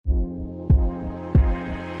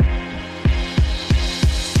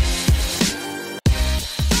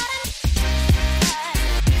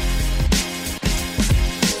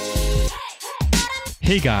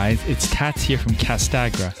Hey guys, it's Tats here from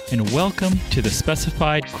Castagra, and welcome to the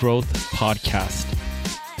Specified Growth Podcast.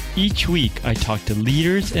 Each week, I talk to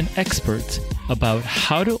leaders and experts about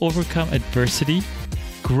how to overcome adversity,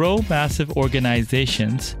 grow massive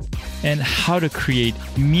organizations, and how to create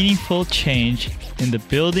meaningful change in the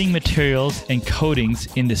building materials and coatings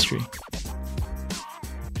industry.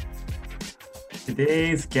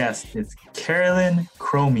 Today's guest is Carolyn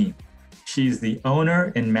Cromie. She's the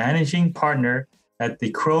owner and managing partner at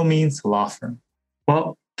the Cromeans Law Firm.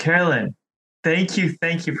 Well, Carolyn, thank you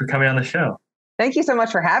for coming on the show. Thank you so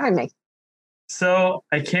much for having me. So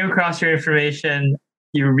I came across your information,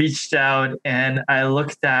 you reached out, and I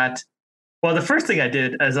looked at, well, the first thing I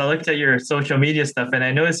did is I looked at your social media stuff, and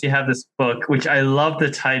I noticed you have this book, which I love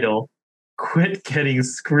the title, Quit Getting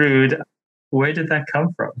Screwed. Where did that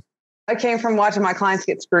come from? I came from watching my clients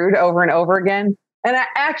get screwed over and over again. And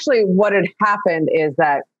what had happened is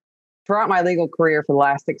that throughout my legal career for the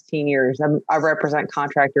last 16 years, I represent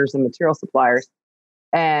contractors and material suppliers.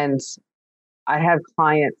 And I have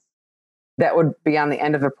clients that would be on the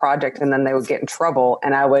end of a project and then they would get in trouble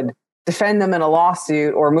and I would defend them in a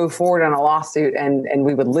lawsuit or move forward on a lawsuit and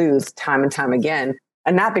we would lose time and time again.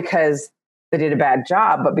 And not because they did a bad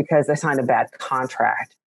job, but because they signed a bad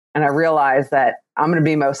contract. And I realized that I'm going to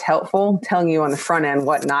be most helpful telling you on the front end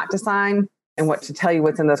what not to sign and what to tell you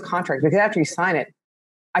what's in those contracts. Because after you sign it,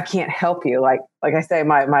 I can't help you. Like I say,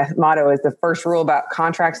 my motto is the first rule about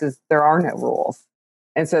contracts is there are no rules.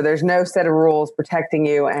 And so there's no set of rules protecting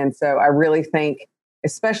you. And so I really think,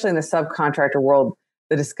 especially in the subcontractor world,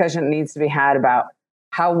 the discussion needs to be had about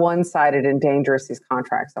how one-sided and dangerous these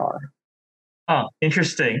contracts are. Oh,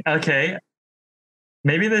 interesting. Okay.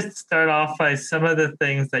 Maybe let's start off by some of the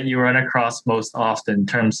things that you run across most often in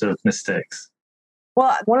terms of mistakes.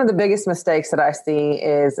 Well, one of the biggest mistakes that I see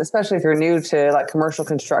is, especially if you're new to like commercial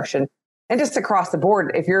construction and just across the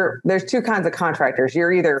board, there's two kinds of contractors.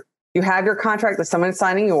 You have your contract with someone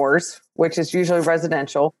signing yours, which is usually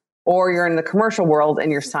residential, or you're in the commercial world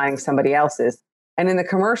and you're signing somebody else's. And in the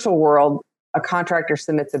commercial world, a contractor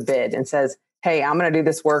submits a bid and says, hey, I'm going to do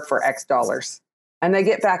this work for X dollars. And they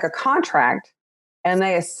get back a contract and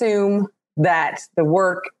they assume that the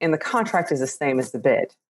work in the contract is the same as the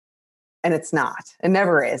bid. And it's not. It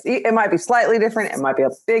never is. It might be slightly different. It might be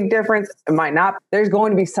a big difference. It might not. There's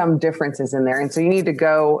going to be some differences in there. And so you need to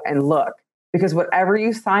go and look because whatever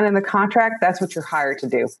you sign in the contract, that's what you're hired to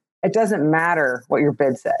do. It doesn't matter what your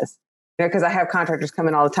bid says. Because I have contractors come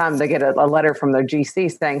in all the time. They get a letter from their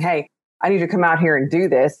GC saying, hey, I need you to come out here and do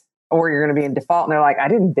this or you're going to be in default. And they're like, I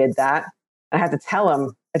didn't bid that. And I have to tell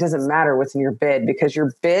them it doesn't matter what's in your bid because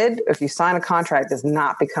your bid, if you sign a contract, does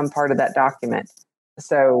not become part of that document.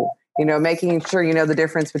 So making sure you know the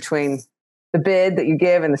difference between the bid that you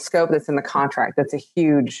give and the scope that's in the contract. That's a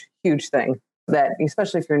huge, huge thing that,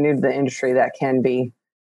 especially if you're new to the industry, that can be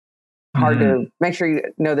hard to make sure you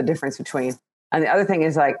know the difference between. And the other thing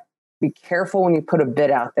is be careful when you put a bid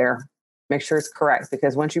out there. Make sure it's correct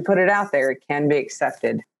because once you put it out there, it can be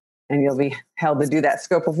accepted and you'll be held to do that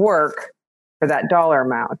scope of work for that dollar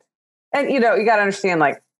amount. And, you got to understand,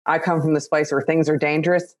 I come from this place where things are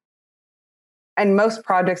dangerous. And most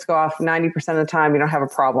projects go off 90% of the time, you don't have a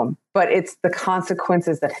problem. But it's the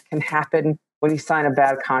consequences that can happen when you sign a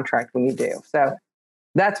bad contract when you do. So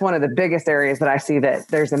that's one of the biggest areas that I see that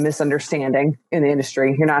there's a misunderstanding in the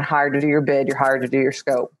industry. You're not hired to do your bid, you're hired to do your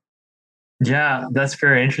scope. Yeah, that's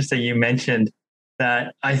very interesting. You mentioned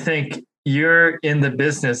that I think you're in the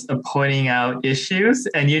business of pointing out issues,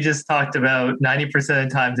 and you just talked about 90% of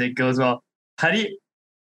the times it goes well.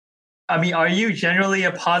 Are you generally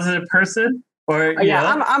a positive person?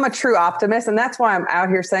 I'm a true optimist. And that's why I'm out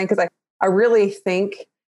here saying, because I really think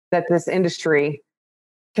that this industry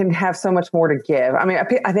can have so much more to give.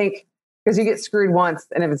 I think because you get screwed once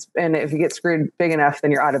and if you get screwed big enough,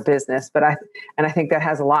 then you're out of business. But I think that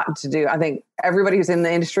has a lot to do. I think everybody who's in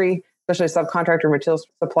the industry, especially subcontractor materials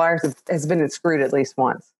suppliers, has been screwed at least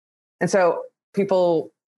once. And so people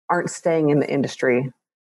aren't staying in the industry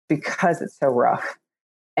because it's so rough.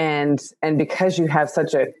 And because you have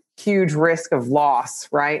such a huge risk of loss,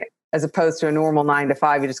 right? As opposed to a normal 9 to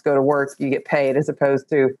 5, you just go to work, you get paid, as opposed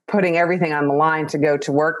to putting everything on the line to go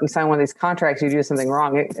to work and sign one of these contracts, you do something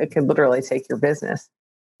wrong, it could literally take your business.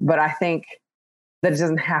 But I think that it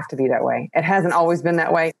doesn't have to be that way. It hasn't always been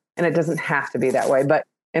that way, and it doesn't have to be that way. But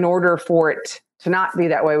in order for it to not be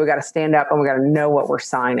that way, we got to stand up and we got to know what we're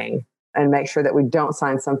signing and make sure that we don't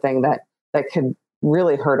sign something that could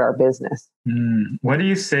really hurt our business. What do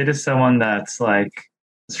you say to someone that's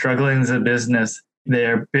struggling as a business?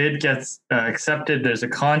 Their bid gets accepted, there's a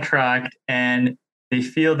contract, and they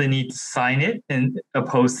feel the need to sign it and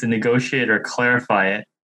opposed to negotiate or clarify it.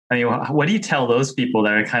 I mean, what do you tell those people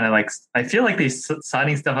that are kind of like, I feel like they're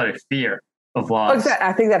signing stuff out of fear of loss?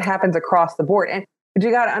 I think that happens across the board. But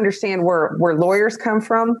you got to understand where lawyers come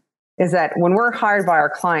from is that when we're hired by our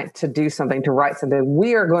client to do something, to write something,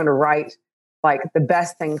 we are going to write like the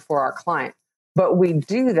best thing for our client. But we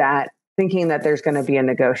do that thinking that there's going to be a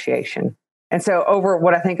negotiation. And so over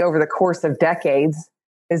the course of decades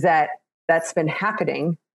is that's been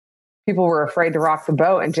happening. People were afraid to rock the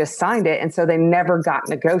boat and just signed it. And so they never got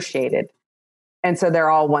negotiated. And so they're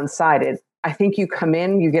all one-sided. I think you come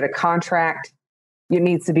in, you get a contract, it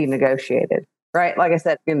needs to be negotiated, right? Like I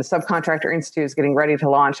said, the Subcontractor Institute is getting ready to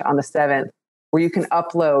launch on the 7th, where you can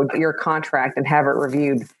upload your contract and have it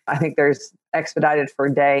reviewed. I think there's expedited for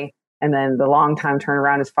a day, and then the long time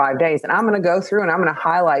turnaround is 5 days. And I'm going to go through and I'm going to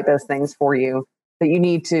highlight those things for you that you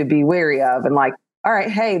need to be wary of. And like, all right,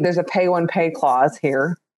 hey, there's a pay when paid clause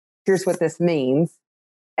here. Here's what this means,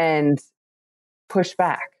 and push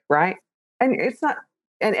back, right? And it's not,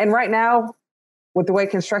 and right now, with the way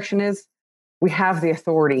construction is, we have the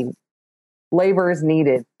authority. Labor is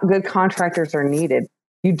needed. Good contractors are needed.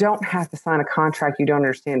 You don't have to sign a contract you don't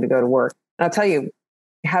understand to go to work. And I'll tell you,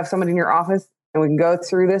 have somebody in your office and we can go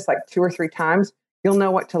through this like 2 or 3 times, you'll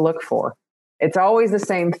know what to look for. It's always the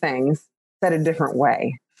same things said a different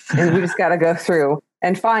way. And we just got to go through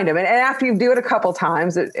and find them. And after you do it a couple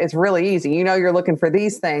times, it's really easy. You know, you're looking for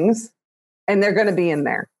these things and they're going to be in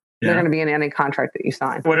there. Yeah. They're going to be in any contract that you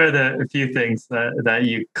sign. What are the few things that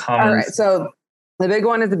you comment? All right. So the big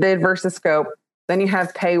one is the bid versus scope. Then you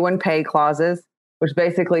have pay when paid clauses, which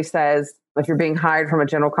basically says if you're being hired from a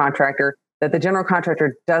general contractor, that the general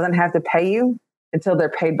contractor doesn't have to pay you until they're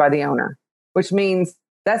paid by the owner, which means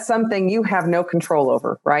that's something you have no control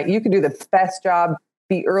over, right? You can do the best job,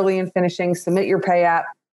 be early in finishing, submit your pay app,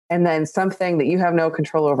 and then something that you have no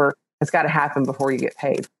control over has got to happen before you get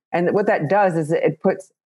paid. And what that does is it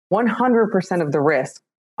puts 100% of the risk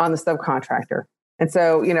on the subcontractor. And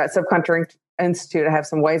so, at Subcontractor Institute, I have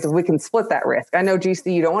some ways that we can split that risk. I know,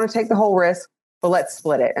 GC, you don't want to take the whole risk, but let's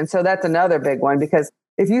split it. And so that's another big one, because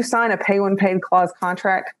if you sign a pay when paid clause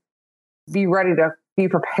contract, be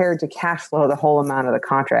prepared to cash flow the whole amount of the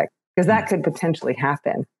contract, because that could potentially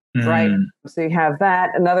happen, right? So you have that.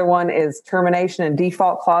 Another one is termination and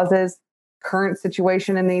default clauses. Current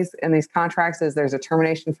situation in these contracts is there's a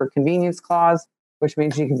termination for convenience clause, which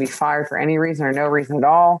means you can be fired for any reason or no reason at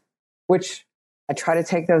all, which I try to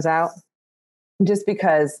take those out just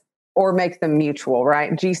because, or make them mutual,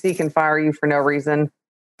 right? GC can fire you for no reason,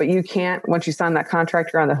 but you can't. Once you sign that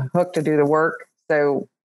contract, you're on the hook to do the work. So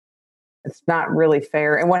it's not really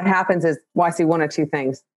fair. And what happens is, I see one of two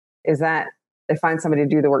things, is that they find somebody to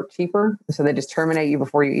do the work cheaper, so they just terminate you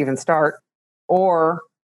before you even start, or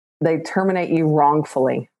they terminate you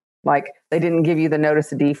wrongfully. Like they didn't give you the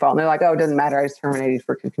notice of default. And they're like, oh, it doesn't matter, I just terminated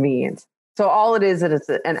for convenience. So all it is it's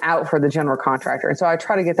an out for the general contractor. And so I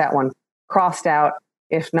try to get that one crossed out,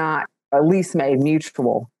 if not at least made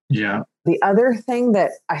mutual. Yeah. The other thing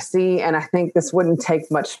that I see, and I think this wouldn't take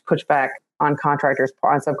much pushback on subcontractors'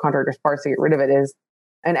 parts to get rid of it, is,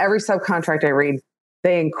 and every subcontract I read,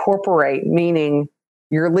 they incorporate, meaning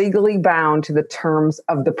you're legally bound to the terms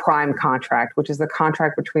of the prime contract, which is the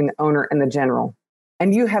contract between the owner and the general.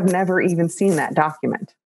 And you have never even seen that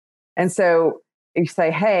document. And so you say,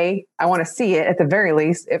 hey, I want to see it at the very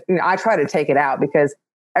least. I try to take it out, because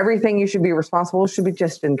everything you should be responsible should be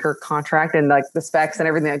just in your contract, and like the specs and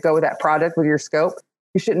everything that go with that project with your scope.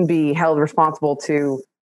 You shouldn't be held responsible to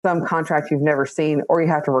some contract you've never seen, or you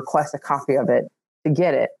have to request a copy of it to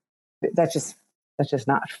get it. That's just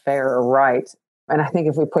not fair or right. And I think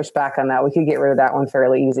if we push back on that, we could get rid of that one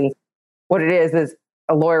fairly easy. What it is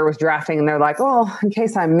a lawyer was drafting and they're like, oh, in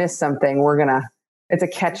case I miss something, it's a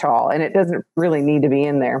catch-all, and it doesn't really need to be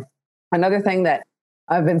in there. Another thing that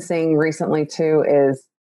I've been seeing recently too is,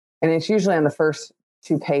 and it's usually on the first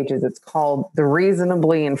 2 pages, it's called the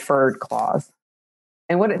reasonably inferred clause.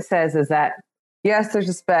 And what it says is that, yes, there's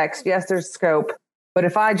a specs, yes, there's scope, but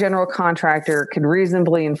if I, general contractor, could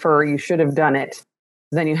reasonably infer you should have done it,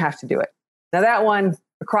 then you have to do it. Now that one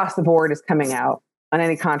across the board is coming out on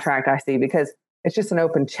any contract I see, because it's just an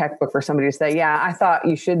open checkbook for somebody to say, yeah, I thought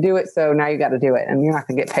you should do it, so now you got to do it, and you're not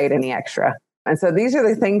going to get paid any extra. And so these are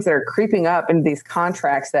the things that are creeping up into these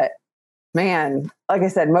contracts that, man, like I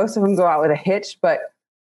said, most of them go out with a hitch, but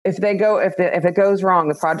if it goes wrong,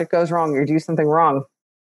 the project goes wrong, you do something wrong,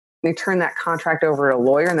 they turn that contract over to a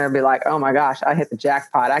lawyer and they'll be like, oh my gosh, I hit the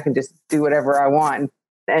jackpot. I can just do whatever I want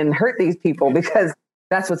and hurt these people because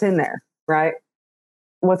that's what's in there, right?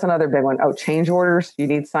 What's another big one? Oh, change orders. You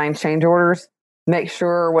need signed change orders. make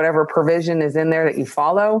sure whatever provision is in there that you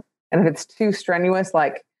follow. And if it's too strenuous,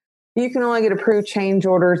 like you can only get approved change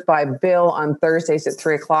orders by bill on Thursdays at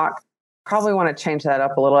 3:00, probably want to change that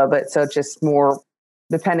up a little bit. So it's just more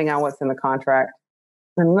depending on what's in the contract.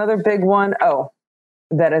 Another big one,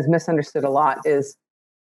 that is misunderstood a lot is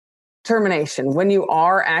termination. When you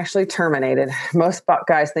are actually terminated, most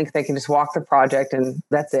guys think they can just walk the project and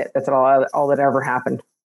that's it. That's all that ever happened.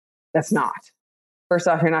 That's not. First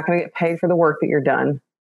off, you're not going to get paid for the work that you're done,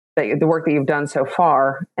 the work that you've done so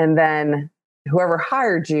far. And then whoever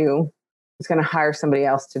hired you is going to hire somebody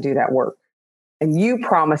else to do that work. And you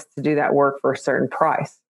promised to do that work for a certain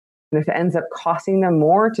price. And if it ends up costing them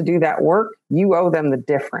more to do that work, you owe them the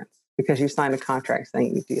difference because you signed a contract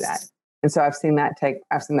saying you do that. And so I've seen that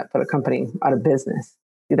put a company out of business.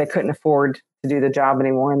 They couldn't afford to do the job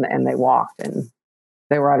anymore and they walked and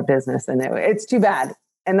they were out of business. And it's too bad.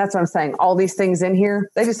 And that's what I'm saying. All these things in here,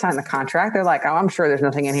 they just signed the contract. They're like, oh, I'm sure there's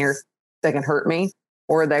nothing in here that can hurt me.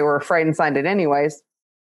 Or they were afraid and signed it anyways.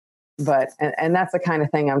 But, and that's the kind of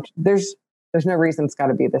thing there's no reason it's got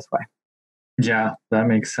to be this way. Yeah, that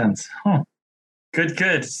makes sense. Huh.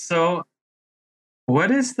 Good. So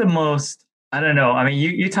what is the most, I don't know. I mean,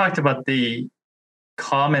 you talked about the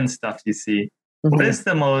common stuff you see. Mm-hmm. What is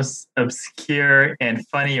the most obscure and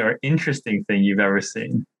funny or interesting thing you've ever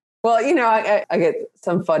seen? Well, I get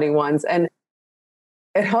some funny ones. And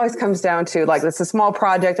it always comes down to like, it's a small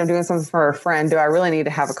project. I'm doing something for a friend. Do I really need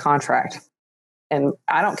to have a contract? And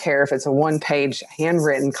I don't care if it's a 1-page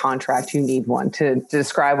handwritten contract, you need one to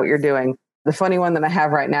describe what you're doing. The funny one that I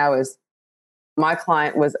have right now is my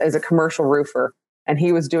client is a commercial roofer and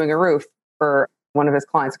he was doing a roof for one of his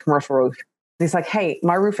clients, a commercial roof. And he's like, hey,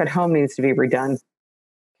 my roof at home needs to be redone.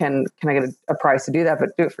 Can I get a price to do that, but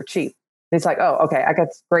do it for cheap? And he's like, oh, okay, I got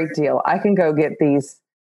this great deal. I can go get these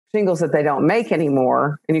shingles that they don't make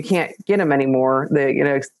anymore and you can't get them anymore.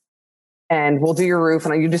 And we'll do your roof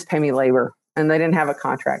and you just pay me labor. And they didn't have a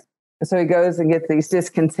contract. And so he goes and gets these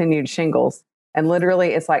discontinued shingles. And literally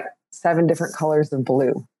it's like 7 different colors of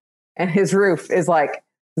blue. And his roof is like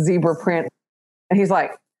zebra print. And he's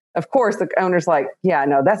like, of course, the owner's like, yeah,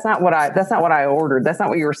 no, that's not what I ordered. That's not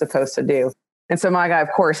what you were supposed to do. And so my guy, of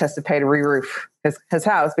course, has to pay to re-roof his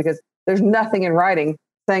house because there's nothing in writing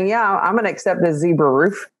saying, yeah, I'm going to accept this zebra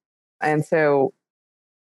roof. And so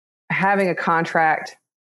having a contract,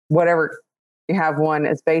 whatever you have one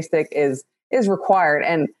as basic is required.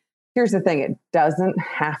 And here's the thing, it doesn't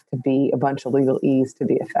have to be a bunch of legalese to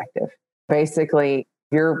be effective. Basically,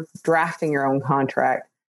 you're drafting your own contract.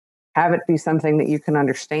 Have it be something that you can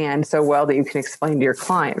understand so well that you can explain to your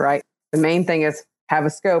client, right? The main thing is have a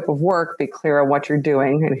scope of work, be clear on what you're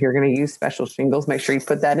doing. And if you're going to use special shingles, make sure you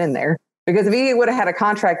put that in there. Because if he would have had a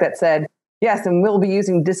contract that said, yes, and we'll be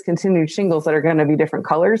using discontinued shingles that are going to be different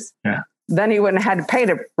colors, then he wouldn't have had to pay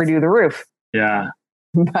to redo the roof. Yeah.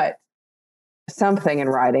 But something in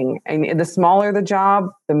writing. And the smaller the job,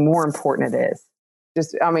 the more important it is.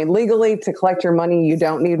 Legally to collect your money, you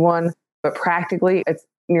don't need one, but practically it's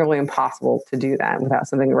nearly impossible to do that without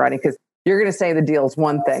something in writing because you're going to say the deal is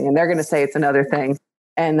one thing and they're going to say it's another thing.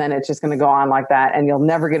 And then it's just going to go on like that. And you'll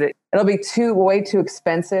never get it. It'll be way too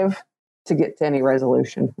expensive to get to any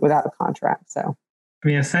resolution without a contract. So,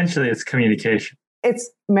 essentially it's communication.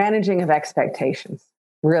 It's managing of expectations,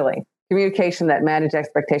 really. Communication that manages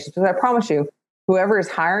expectations. Because I promise you, whoever is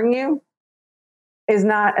hiring you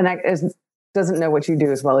doesn't know what you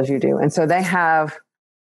do as well as you do. And so they have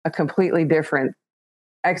a completely different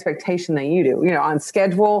expectation than you do, on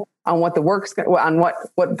schedule, on what the work's, on what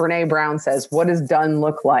Brene Brown says, what does done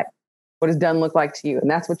look like? What does done look like to you? And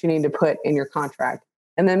that's what you need to put in your contract.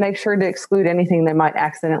 And then make sure to exclude anything they might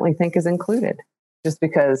accidentally think is included. Just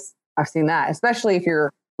because I've seen that, especially if you're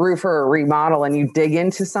a roofer or remodel and you dig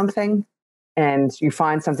into something and you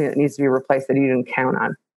find something that needs to be replaced that you didn't count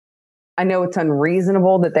on. I know it's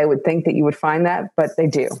unreasonable that they would think that you would find that, but they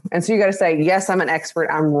do. And so you got to say, yes, I'm an expert.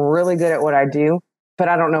 I'm really good at what I do, but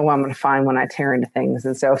I don't know what I'm going to find when I tear into things.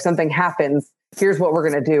 And so if something happens, here's what we're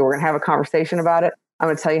going to do. We're going to have a conversation about it. I'm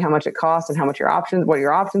going to tell you how much it costs and what your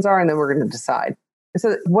options are, and then we're going to decide. And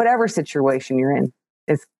so whatever situation you're in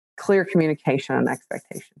is clear communication and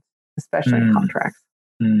expectations, especially in contracts.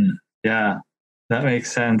 Yeah, that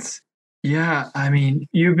makes sense. Yeah,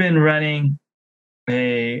 you've been running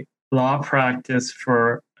a law practice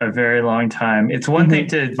for a very long time. It's one thing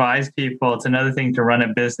to advise people. It's another thing to run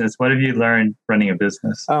a business. What have you learned running a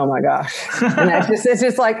business? Oh my gosh. And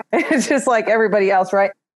it's just like everybody else,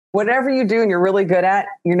 right? Whatever you do and you're really good at,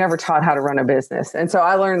 you're never taught how to run a business. And so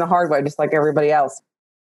I learned the hard way, just like everybody else,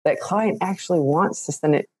 that client actually wants to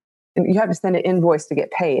send it. And you have to send an invoice to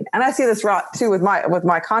get paid. And I see this too with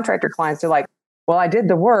my contractor clients. They're like, well, I did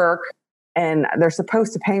the work and they're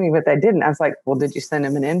supposed to pay me, but they didn't. I was like, well, did you send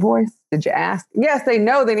them an invoice? Did you ask? Yes, they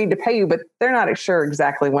know they need to pay you, but they're not sure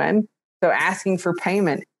exactly when. So asking for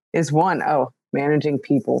payment is one. Oh, managing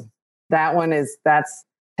people. That's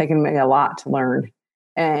taken me a lot to learn.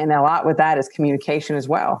 And a lot with that is communication as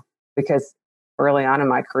well, because early on in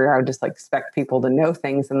my career, I would just like expect people to know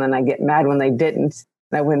things. And then I get mad when they didn't,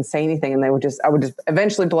 and I wouldn't say anything, and I would just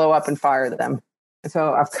eventually blow up and fire them. And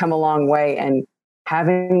so I've come a long way, and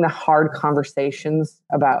having the hard conversations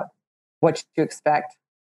about what you expect,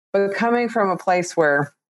 but coming from a place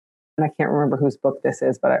where, and I can't remember whose book this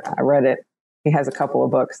is, but I read it. He has a couple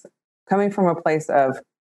of books. Coming from a place of,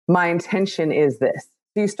 my intention is this.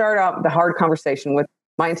 So you start out the hard conversation with,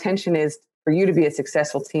 my intention is for you to be a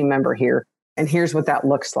successful team member here. And here's what that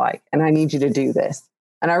looks like. And I need you to do this.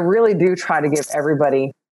 And I really do try to give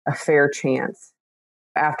everybody a fair chance.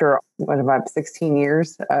 After 16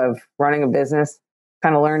 years of running a business,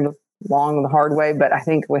 kind of learned along the hard way, but I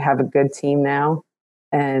think we have a good team now.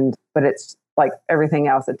 But it's like everything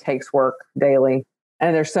else, it takes work daily.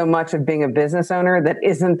 And there's so much of being a business owner that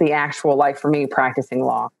isn't the actual, like for me, practicing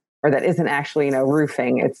law, or that isn't actually,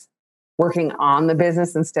 roofing. It's working on the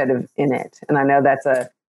business instead of in it. And I know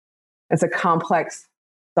it's a complex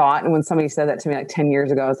thought. And when somebody said that to me like 10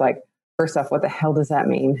 years ago, I was like, first off, what the hell does that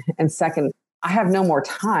mean? And second, I have no more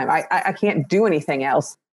time. I can't do anything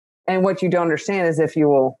else. And what you don't understand is if you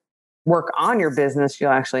will work on your business,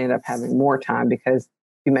 you'll actually end up having more time because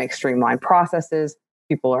you make streamlined processes.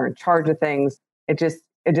 People are in charge of things. It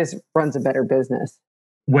just runs a better business.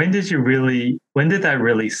 When did that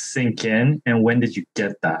really sink in, and when did you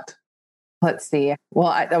get that? Let's see. Well,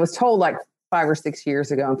 I was told like 5 or 6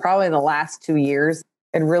 years ago, and probably in the last 2 years,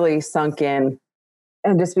 it really sunk in.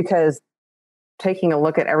 And just because taking a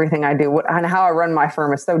look at everything I do and how I run my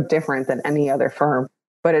firm is so different than any other firm,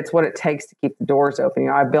 but it's what it takes to keep the doors open.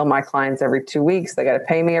 I bill my clients every 2 weeks. They got to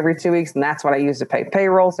pay me every 2 weeks, and that's what I use to pay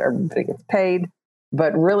payroll, so everybody gets paid.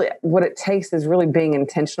 But really, what it takes is really being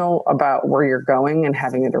intentional about where you're going and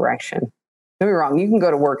having a direction. Don't be wrong. You can go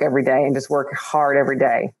to work every day and just work hard every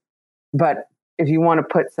day. But if you want to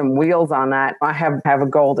put some wheels on that, I have a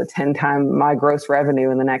goal to 10 times my gross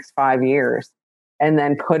revenue in the next 5 years. And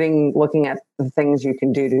then looking at the things you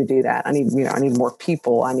can do to do that. I need more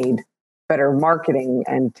people. I need better marketing,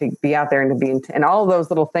 and to be out there and to be and all of those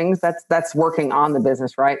little things. That's working on the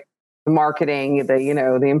business, right? The marketing,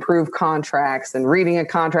 the improved contracts, and reading a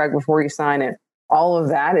contract before you sign it. All of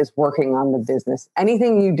that is working on the business.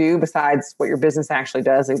 Anything you do besides what your business actually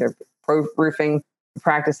does, either proofing,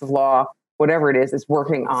 practice of law, whatever it is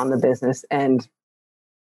working on the business. And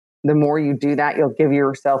the more you do that, you'll give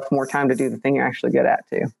yourself more time to do the thing you're actually good at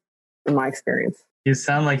too, in my experience. You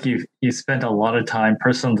sound like you spent a lot of time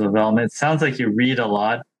personal development. It sounds like you read a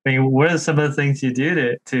lot. I mean, what are some of the things you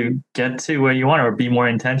do to get to where you want, or be more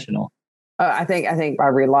intentional? I think I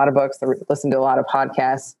read a lot of books, listen to a lot of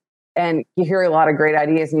podcasts, and you hear a lot of great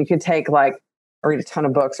ideas. And you could take I read a ton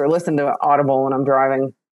of books or listen to Audible when I'm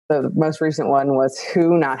driving. The most recent one was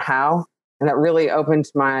Who, Not How. And that really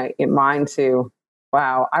opened my mind to,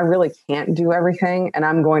 wow, I really can't do everything. And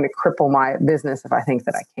I'm going to cripple my business if I think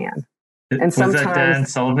that I can. And sometimes, was that Dan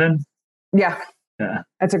Sullivan? Yeah.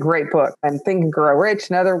 That's a great book. And Think and Grow Rich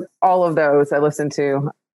and all of those I listen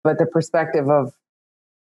to. But the perspective of,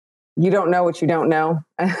 you don't know what you don't know,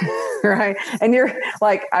 right? And you're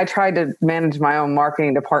like, I tried to manage my own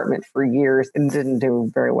marketing department for years and didn't do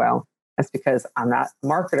very well. That's because I'm not a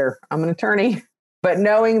marketer. I'm an attorney. But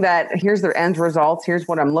knowing that here's the end results, here's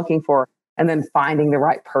what I'm looking for, and then finding the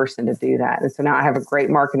right person to do that. And so now I have a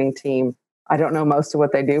great marketing team. I don't know most of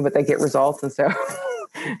what they do, but they get results. And so,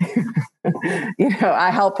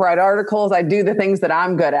 I help write articles. I do the things that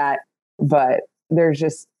I'm good at. But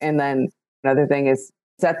and then another thing is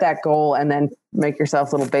set that goal and then make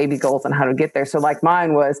yourself little baby goals on how to get there. So like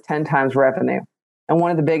mine was 10 times revenue. And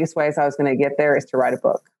one of the biggest ways I was going to get there is to write a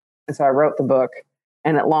book. And so I wrote the book.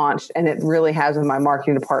 And it launched, and it really has, with my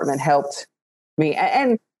marketing department, helped me.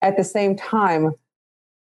 And at the same time,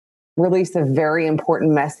 release a very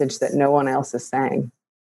important message that no one else is saying.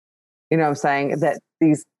 I'm saying that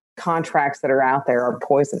these contracts that are out there are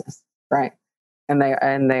poisonous, right? And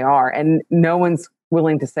they are. And no one's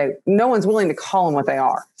willing to call them what they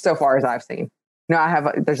are, so far as I've seen.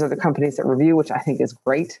 There's other companies that review, which I think is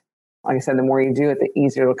great. Like I said, the more you do it, the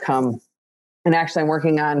easier it'll come. And actually, I'm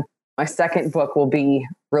working on my second book will be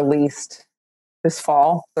released this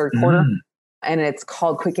fall, third quarter. And it's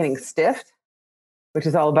called Quit Getting Stiffed, which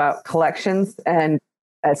is all about collections. And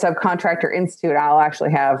at Subcontractor Institute, I'll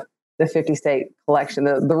actually have the 50-state collection,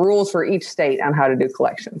 the rules for each state on how to do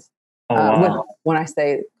collections. Oh, wow. When I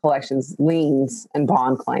say collections, liens and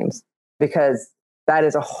bond claims, because that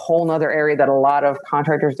is a whole nother area that a lot of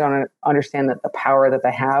contractors don't understand that the power that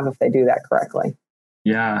they have if they do that correctly.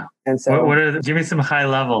 Yeah. And so, give me some high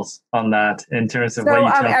levels on that in terms of what you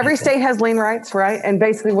tell every people. state has lien rights, right? And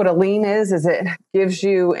basically what a lien is it gives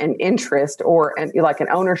you an interest or like an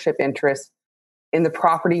ownership interest in the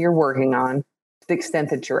property you're working on to the extent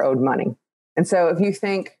that you're owed money. And so if you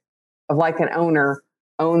think of like an owner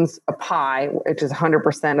owns a pie, which is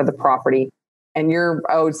 100% of the property, and you're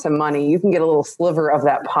owed some money, you can get a little sliver of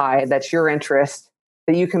that pie that's your interest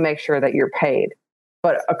that you can make sure that you're paid.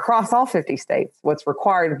 But across all 50 states, what's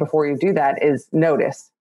required before you do that is notice.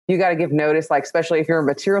 You got to give notice, like especially if you're a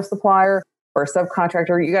material supplier or a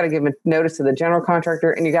subcontractor, you got to give notice to the general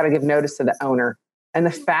contractor and you got to give notice to the owner. And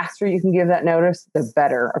the faster you can give that notice, the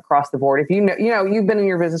better across the board. If you know, you've been in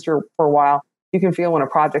your business for a while, you can feel when a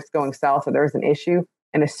project's going south or there's an issue.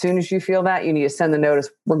 And as soon as you feel that, you need to send the notice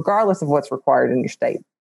regardless of what's required in your state,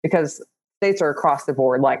 because states are across the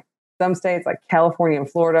board. Like some states like California and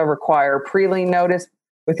Florida require pre-lien notice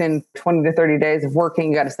within 20 to 30 days of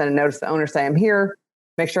working. You got to send a notice to the owner, say, I'm here,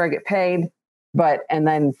 make sure I get paid, and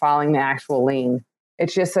then filing the actual lien.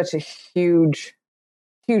 It's just such a huge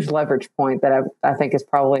leverage point that I think is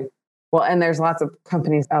probably, well, and there's lots of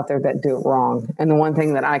companies out there that do it wrong. And the one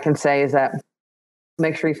thing that I can say is that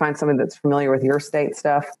make sure you find somebody that's familiar with your state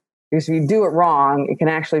stuff, because if you do it wrong, it can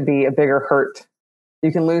actually be a bigger hurt.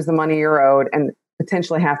 You can lose the money you're owed and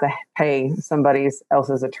potentially have to pay somebody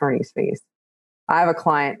else's attorney's fees. I have a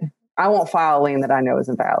client, I won't file a lien that I know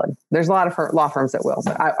isn't valid. There's a lot of law firms that will,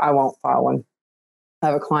 but I won't file one. I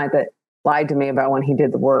have a client that lied to me about when he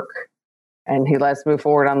did the work, and he let us move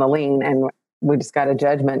forward on the lien, and we just got a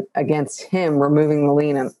judgment against him removing the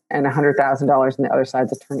lien and $100,000 in the other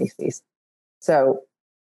side's attorney's fees. So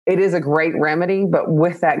it is a great remedy, but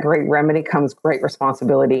with that great remedy comes great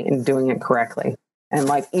responsibility in doing it correctly. And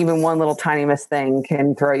like even one little tiny miss thing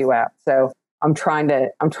can throw you out. So I'm trying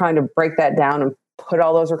to break that down and put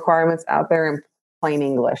all those requirements out there in plain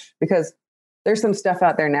English, because there's some stuff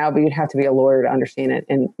out there now, but you'd have to be a lawyer to understand it.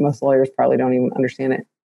 And most lawyers probably don't even understand it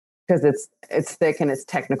because it's thick and it's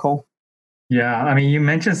technical. Yeah. I mean, you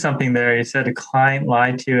mentioned something there. You said a client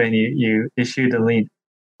lied to you and you issued a lien.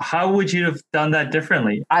 How would you have done that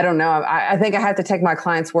differently? I don't know. I think I have to take my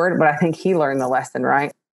client's word, but I think he learned the lesson,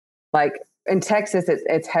 right? Like in Texas,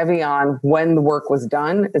 it's heavy on when the work was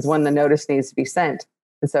done is when the notice needs to be sent.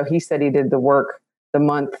 And so he said he did the work the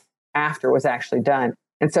month after it was actually done.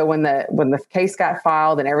 And so when the case got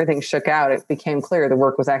filed and everything shook out, it became clear the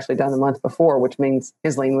work was actually done the month before, which means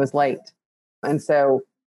his lien was late. And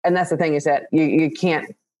that's the thing, is that you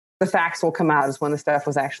can't, the facts will come out as when the stuff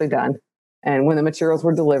was actually done and when the materials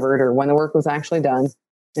were delivered or when the work was actually done,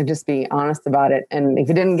 and just be honest about it. And if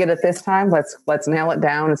you didn't get it this time, let's nail it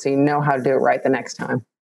down so you know how to do it right the next time.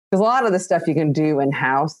 Because a lot of the stuff you can do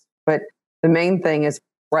in-house, but the main thing is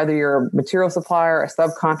whether you're a material supplier, a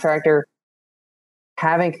subcontractor,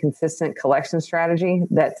 having a consistent collection strategy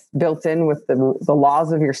that's built in with the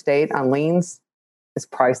laws of your state on liens is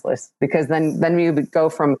priceless, because then you go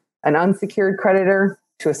from an unsecured creditor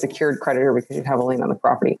to a secured creditor because you have a lien on the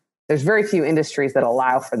property. There's very few industries that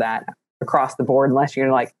allow for that across the board, unless you're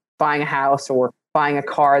like buying a house or buying a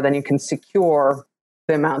car, then you can secure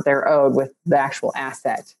the amount they're owed with the actual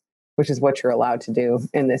asset, which is what you're allowed to do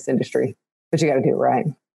in this industry. But you got to do it right.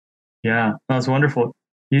 Yeah, that was wonderful.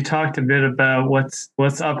 You talked a bit about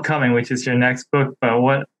what's upcoming, which is your next book, but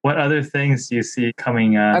what other things do you see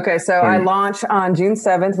coming? Okay, so I launch on June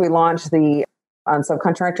 7th. We launch the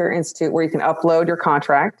Subcontractor Institute, where you can upload your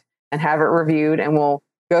contract and have it reviewed, and we'll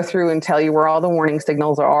go through and tell you where all the warning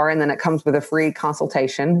signals are, and then it comes with a free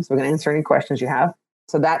consultation. So we're going to answer any questions you have.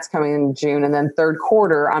 So that's coming in June. And then third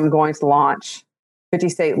quarter, I'm going to launch 50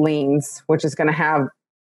 State Liens, which is going to have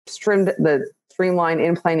streamlined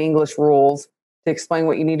in plain English rules to explain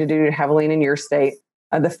what you need to do to have a lien in your state.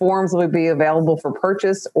 The forms will be available for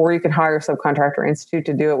purchase, or you can hire Subcontractor Institute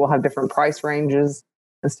to do it. We'll have different price ranges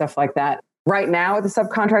and stuff like that. Right now at the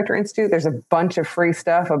Subcontractor Institute, there's a bunch of free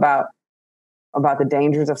stuff about the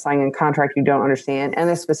dangers of signing a contract you don't understand, and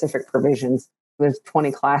the specific provisions. There's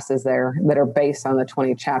 20 classes there that are based on the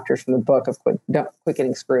 20 chapters from the book of Quit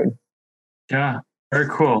Getting Screwed. Yeah, very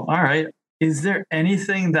cool. All right. Is there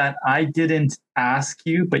anything that I didn't ask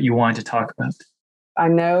you, but you wanted to talk about? I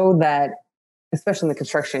know that, especially in the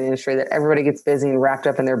construction industry, that everybody gets busy and wrapped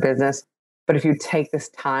up in their business. But if you take this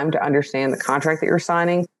time to understand the contract that you're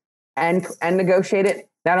signing and negotiate it,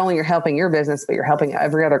 not only you're helping your business, but you're helping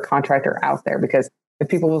every other contractor out there. Because if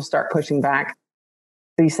people will start pushing back,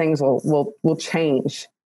 these things will change.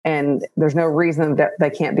 and there's no reason that they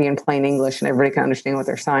can't be in plain English and everybody can understand what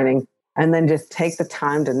they're signing. And then just take the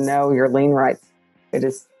time to know your lien rights. It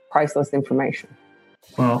is priceless information.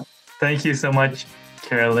 Well, thank you so much,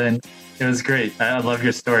 Carolyn. It was great. I love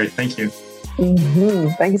your story. Thank you.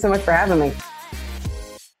 Thank you so much for having me.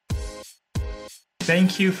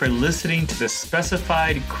 Thank you for listening to the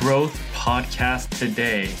Specified Growth Podcast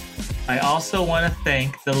today. I also want to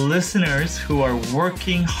thank the listeners who are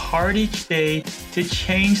working hard each day to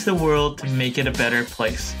change the world to make it a better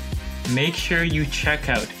place. Make sure you check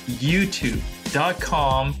out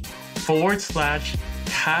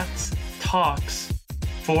youtube.com/Tats Talks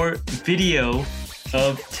for video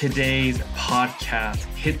of today's podcast.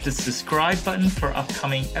 Hit the subscribe button for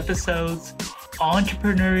upcoming episodes,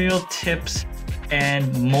 entrepreneurial tips,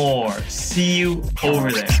 and more. See you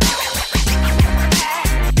over there.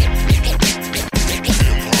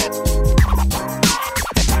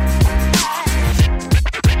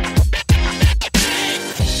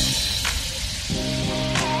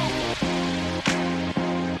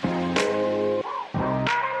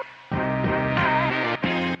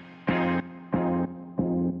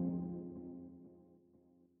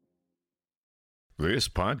 This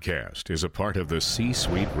podcast is a part of the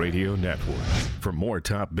C-Suite Radio Network. For more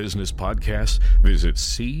top business podcasts, visit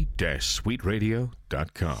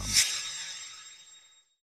c-suiteradio.com.